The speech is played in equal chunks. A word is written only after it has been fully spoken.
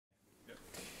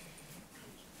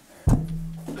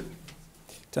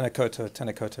Tēnā koutou,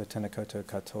 tēnā koutou, tēnā koutou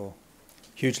katoa.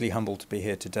 Hugely humbled to be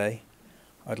here today.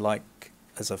 I'd like,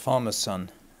 as a farmer's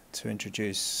son, to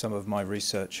introduce some of my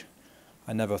research.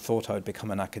 I never thought I would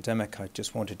become an academic, I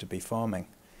just wanted to be farming.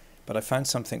 But I found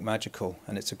something magical,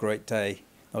 and it's a great day,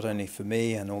 not only for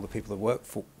me and all the people that work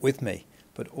with me,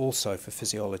 but also for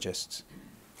physiologists.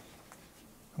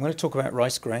 I'm going to talk about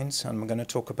rice grains, and I'm going to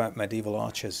talk about medieval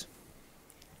archers.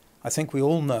 I think we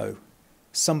all know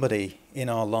somebody in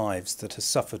our lives that has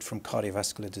suffered from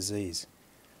cardiovascular disease.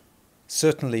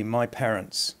 Certainly my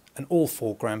parents and all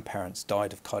four grandparents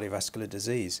died of cardiovascular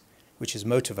disease, which is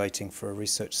motivating for a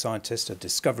research scientist, a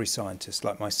discovery scientist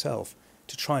like myself,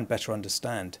 to try and better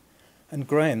understand. And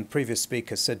Graham, the previous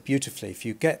speaker, said beautifully, if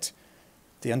you get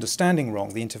the understanding wrong,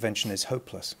 the intervention is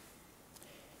hopeless.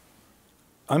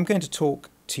 I'm going to talk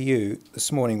to you this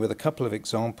morning with a couple of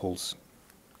examples.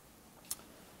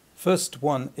 First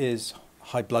one is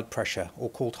high blood pressure, or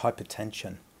called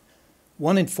hypertension.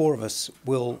 1 in 4 of us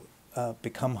will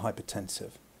become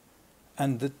hypertensive.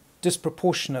 And the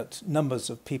disproportionate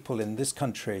numbers of people in this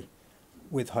country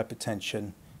with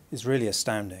hypertension is really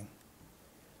astounding.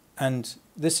 And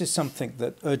this is something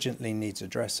that urgently needs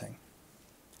addressing.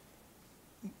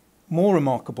 More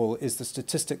remarkable is the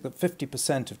statistic that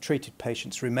 50% of treated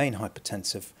patients remain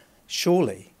hypertensive.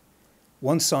 Surely,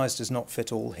 one size does not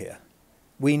fit all here.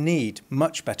 We need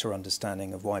much better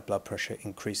understanding of why blood pressure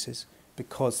increases,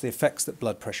 because the effects that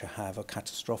blood pressure have are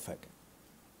catastrophic.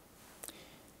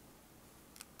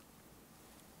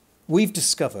 We've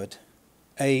discovered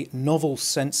a novel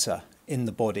sensor in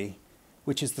the body,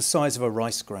 which is the size of a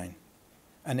rice grain.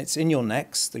 And it's in your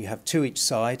necks, you have 2 each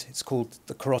side. It's called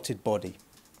the carotid body.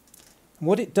 And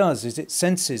what it does is it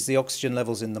senses the oxygen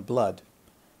levels in the blood.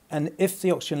 And if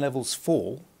the oxygen levels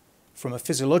fall, from a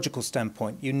physiological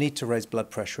standpoint, you need to raise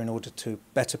blood pressure in order to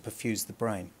better perfuse the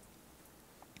brain.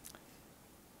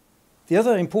 The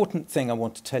other important thing I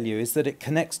want to tell you is that it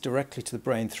connects directly to the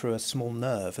brain through a small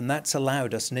nerve, and that's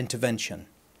allowed us an intervention.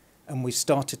 And we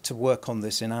started to work on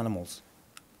this in animals.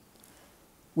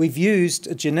 We've used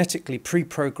a genetically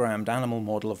pre-programmed animal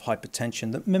model of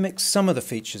hypertension that mimics some of the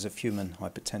features of human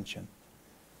hypertension.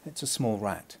 It's a small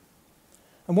rat.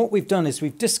 And what we've done is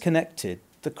we've disconnected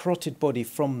the carotid body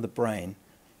from the brain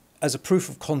as a proof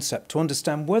of concept to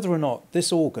understand whether or not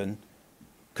this organ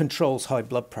controls high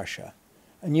blood pressure.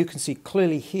 And you can see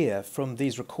clearly here from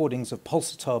these recordings of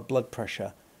pulsatile blood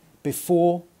pressure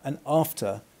before and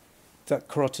after that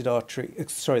carotid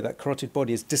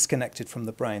body is disconnected from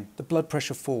the brain, the blood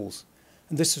pressure falls.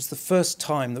 And this was the first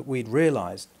time that we'd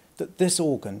realized that this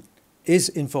organ is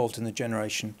involved in the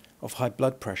generation of high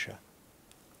blood pressure.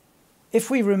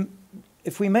 If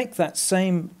we make that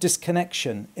same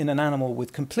disconnection in an animal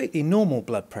with completely normal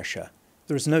blood pressure,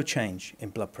 there is no change in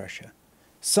blood pressure.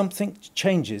 Something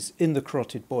changes in the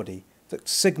carotid body that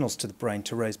signals to the brain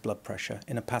to raise blood pressure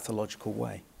in a pathological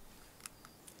way.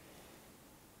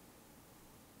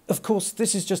 Of course,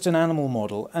 this is just an animal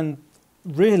model, and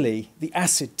really the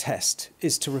acid test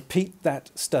is to repeat that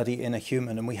study in a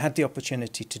human, and we had the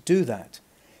opportunity to do that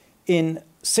in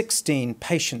 16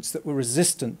 patients that were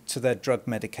resistant to their drug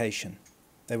medication.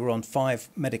 They were on 5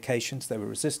 medications, they were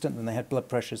resistant, and they had blood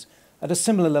pressures at a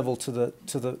similar level to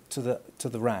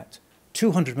the rat.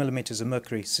 200 millimeters of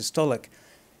mercury systolic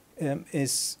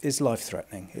is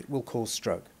life-threatening. It will cause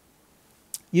stroke.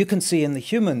 You can see in the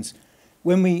humans,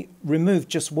 when we removed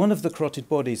just one of the carotid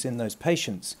bodies in those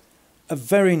patients, a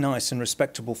very nice and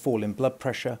respectable fall in blood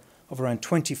pressure of around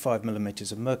 25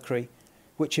 millimeters of mercury,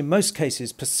 which in most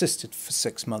cases persisted for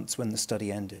 6 months when the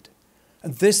study ended.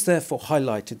 And this therefore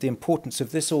highlighted the importance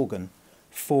of this organ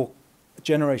for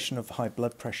generation of high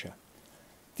blood pressure.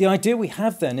 The idea we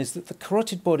have then is that the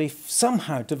carotid body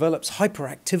somehow develops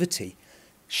hyperactivity,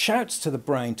 shouts to the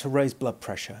brain to raise blood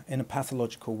pressure in a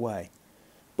pathological way.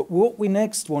 But what we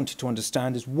next wanted to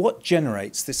understand is what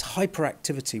generates this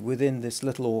hyperactivity within this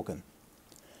little organ.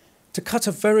 To cut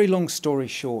a very long story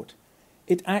short,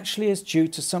 it actually is due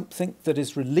to something that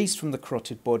is released from the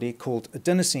carotid body called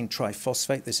adenosine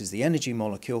triphosphate. This is the energy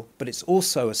molecule, but it's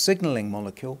also a signaling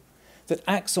molecule that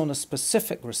acts on a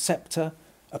specific receptor,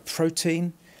 a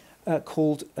protein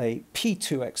called a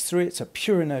P2X3. It's a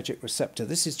purinergic receptor.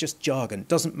 This is just jargon,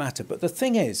 doesn't matter. But the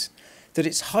thing is that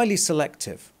it's highly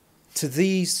selective to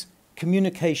these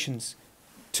communications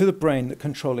to the brain that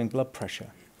controlling blood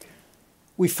pressure.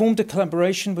 We formed a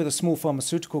collaboration with a small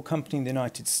pharmaceutical company in the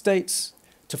United States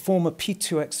to form a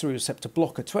P2X3 receptor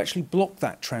blocker to actually block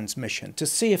that transmission, to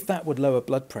see if that would lower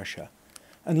blood pressure.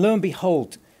 And lo and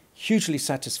behold, hugely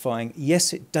satisfying,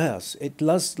 yes it does. It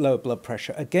does lower blood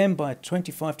pressure, again by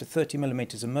 25 to 30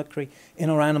 millimeters of mercury in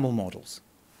our animal models.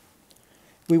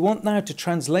 We want now to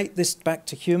translate this back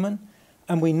to human,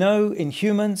 and we know in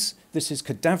humans, this is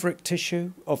cadaveric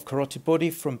tissue of carotid body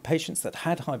from patients that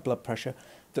had high blood pressure,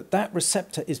 that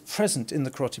receptor is present in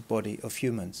the carotid body of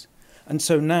humans. And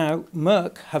so now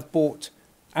Merck have bought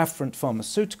afferent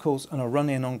pharmaceuticals and are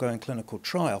running an ongoing clinical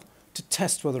trial to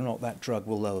test whether or not that drug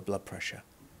will lower blood pressure.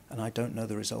 And I don't know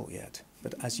the result yet,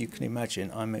 but as you can imagine,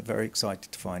 I'm very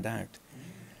excited to find out.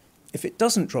 If it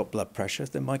doesn't drop blood pressure,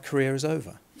 then my career is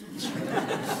over.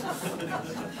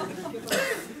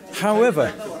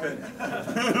 However,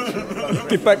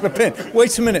 give back the pen.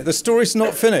 Wait a minute, the story's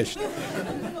not finished.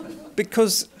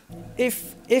 Because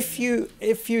if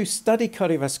you study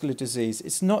cardiovascular disease,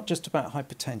 it's not just about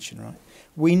hypertension, right?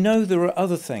 We know there are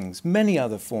other things, many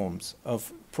other forms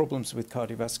of problems with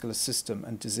cardiovascular system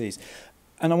and disease.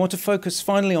 And I want to focus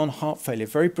finally on heart failure,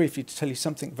 very briefly, to tell you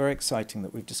something very exciting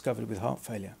that we've discovered with heart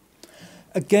failure.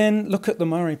 Again, look at the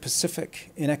Māori and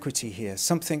Pacific inequity here,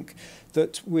 something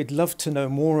that we'd love to know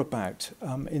more about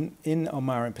in our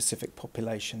Māori and Pacific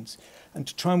populations, and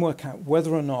to try and work out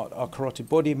whether or not our carotid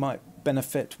body might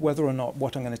benefit, whether or not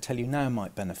what I'm going to tell you now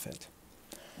might benefit.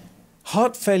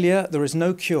 Heart failure, there is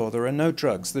no cure, there are no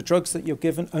drugs. The drugs that you're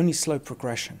given only slow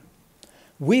progression.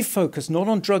 We focus not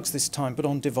on drugs this time, but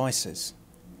on devices,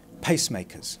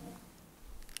 pacemakers.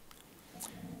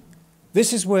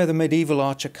 This is where the medieval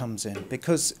archer comes in,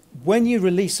 because when you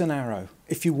release an arrow,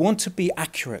 if you want to be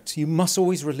accurate, you must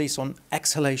always release on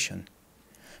exhalation.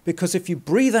 Because if you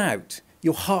breathe out,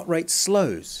 your heart rate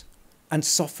slows and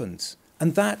softens.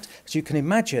 And that, as you can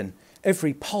imagine,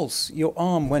 every pulse, your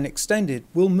arm when extended,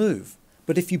 will move.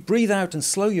 But if you breathe out and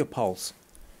slow your pulse,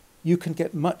 you can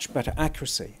get much better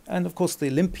accuracy. And of course, the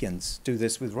Olympians do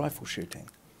this with rifle shooting.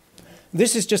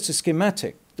 This is just a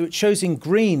schematic that shows in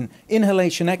green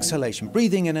inhalation, exhalation,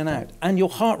 breathing in and out, and your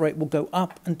heart rate will go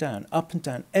up and down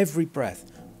every breath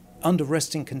under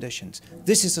resting conditions.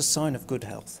 This is a sign of good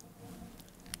health.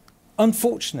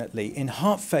 Unfortunately, in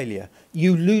heart failure,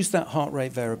 you lose that heart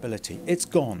rate variability. It's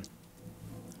gone.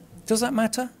 Does that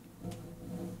matter?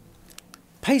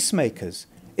 Pacemakers.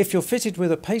 If you're fitted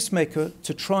with a pacemaker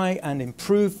to try and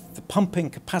improve the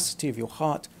pumping capacity of your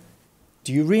heart,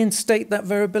 do you reinstate that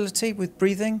variability with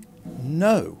breathing?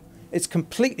 No. It's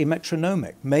completely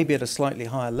metronomic, maybe at a slightly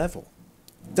higher level.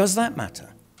 Does that matter?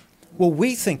 Well,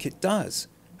 we think it does.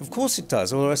 Of course it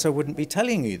does, or else I wouldn't be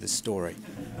telling you this story.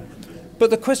 But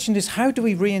the question is, how do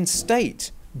we reinstate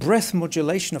breath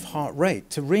modulation of heart rate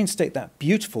to reinstate that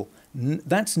beautiful,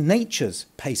 that's nature's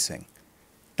pacing.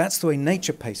 That's the way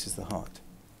nature paces the heart.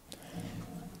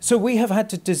 So we have had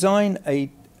to design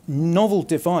a novel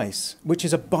device, which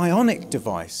is a bionic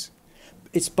device.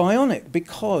 It's bionic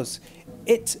because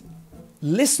it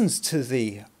listens to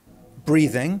the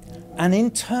breathing and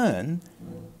in turn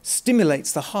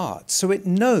stimulates the heart. So it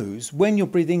knows when you're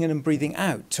breathing in and breathing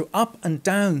out to up and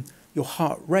down your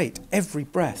heart rate every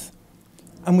breath.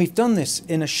 And we've done this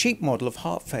in a sheep model of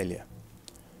heart failure.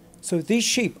 So these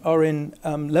sheep are in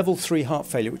level 3 heart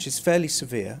failure, which is fairly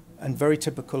severe and very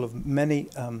typical of many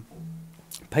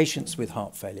patients with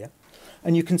heart failure.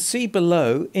 And you can see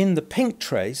below in the pink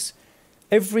trace,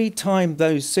 every time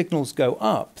those signals go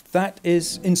up, that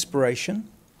is inspiration.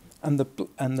 And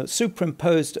the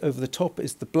superimposed over the top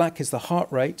is the black is the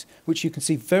heart rate, which you can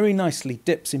see very nicely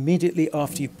dips immediately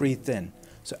after you've breathed in.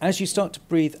 So as you start to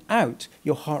breathe out,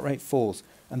 your heart rate falls.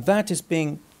 And that is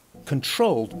being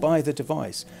controlled by the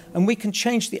device. And we can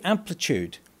change the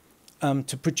amplitude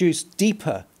to produce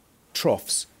deeper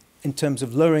troughs in terms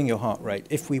of lowering your heart rate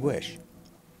if we wish.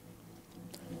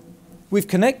 We've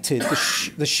connected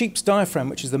the sheep's diaphragm,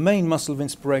 which is the main muscle of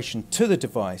inspiration, to the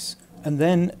device, and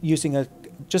then using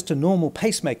just a normal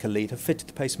pacemaker lead, a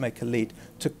fitted pacemaker lead,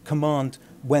 to command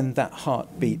when that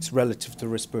heart beats relative to the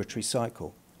respiratory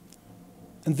cycle.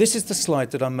 And this is the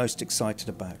slide that I'm most excited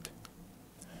about.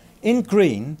 In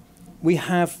green, we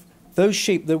have those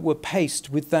sheep that were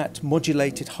paced with that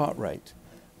modulated heart rate.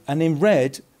 And in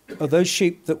red are those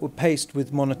sheep that were paced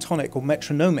with monotonic or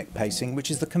metronomic pacing,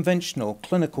 which is the conventional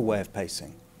clinical way of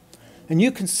pacing. And you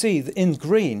can see that in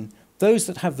green, those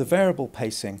that have the variable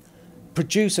pacing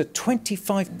produce a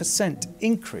 25%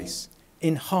 increase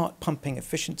in heart pumping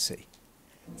efficiency.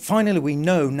 Finally, we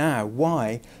know now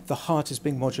why the heart is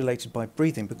being modulated by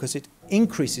breathing, because it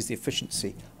increases the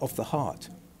efficiency of the heart.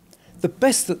 The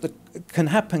best that can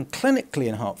happen clinically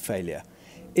in heart failure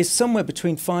is somewhere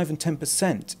between 5 and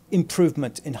 10%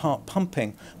 improvement in heart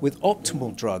pumping with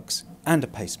optimal drugs and a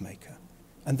pacemaker.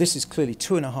 And this is clearly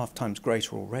 2.5 times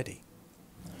greater already.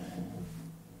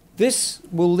 This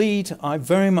will lead, I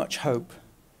very much hope,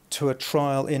 to a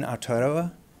trial in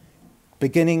Aotearoa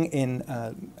beginning in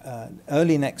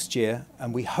early next year,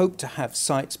 and we hope to have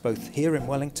sites both here in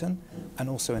Wellington and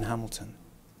also in Hamilton.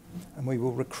 And we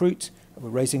will recruit. We're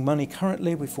raising money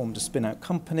currently. We formed a spin-out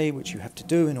company, which you have to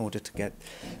do in order to get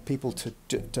people to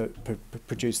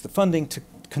produce the funding to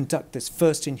conduct this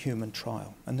first-in-human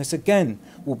trial. And this, again,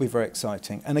 will be very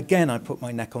exciting. And again, I put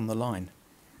my neck on the line.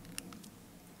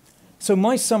 So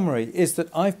my summary is that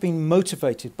I've been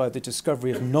motivated by the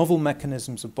discovery of novel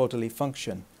mechanisms of bodily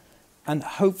function. And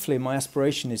hopefully my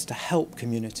aspiration is to help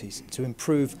communities to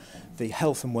improve the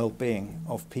health and well-being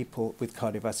of people with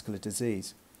cardiovascular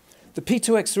disease. The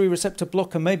P2X3 receptor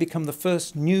blocker may become the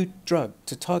first new drug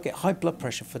to target high blood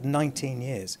pressure for 19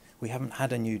 years. We haven't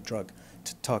had a new drug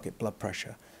to target blood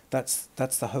pressure. That's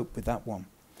the hope with that one.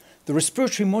 The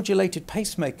respiratory modulated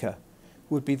pacemaker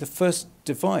would be the first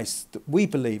device that we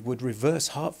believe would reverse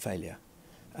heart failure.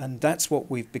 And that's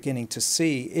what we're beginning to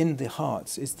see in the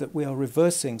hearts, is that we are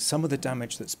reversing some of the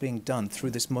damage that's being done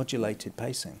through this modulated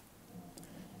pacing.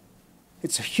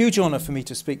 It's a huge honour for me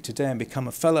to speak today and become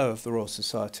a Fellow of the Royal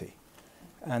Society.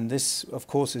 And this, of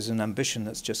course, is an ambition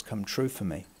that's just come true for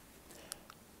me.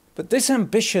 But this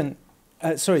ambition,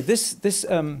 this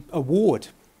award,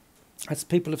 as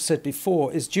people have said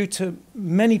before, is due to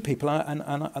many people,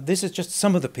 and this is just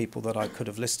some of the people that I could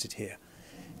have listed here.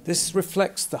 This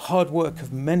reflects the hard work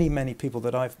of many, many people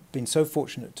that I've been so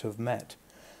fortunate to have met.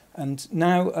 And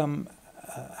now,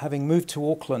 having moved to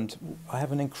Auckland, I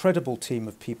have an incredible team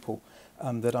of people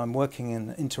that I'm working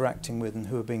and interacting with and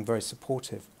who are being very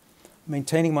supportive.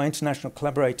 Maintaining my international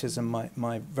collaborators and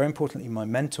very importantly, my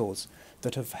mentors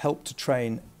that have helped to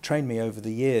train me over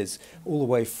the years, all the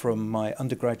way from my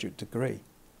undergraduate degree.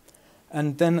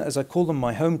 And then, as I call them,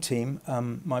 my home team,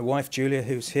 my wife, Julia,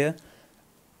 who's here,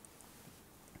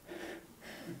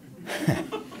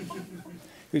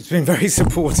 who's been very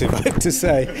supportive, I have to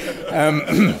say,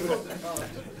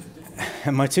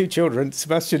 and my two children,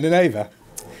 Sebastian and Ava.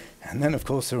 And then, of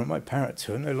course, there are my parents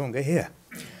who are no longer here.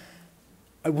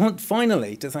 I want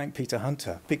finally to thank Peter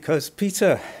Hunter, because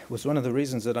Peter was one of the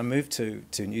reasons that I moved to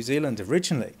New Zealand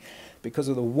originally, because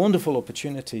of the wonderful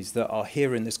opportunities that are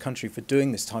here in this country for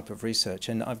doing this type of research.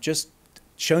 And I've just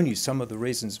shown you some of the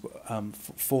reasons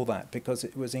for that, because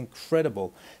it was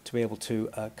incredible to be able to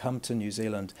come to New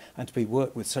Zealand and to be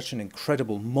worked with such an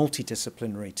incredible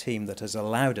multidisciplinary team that has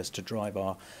allowed us to drive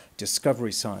our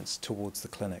discovery science towards the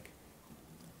clinic.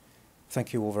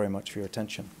 Thank you all very much for your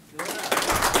attention.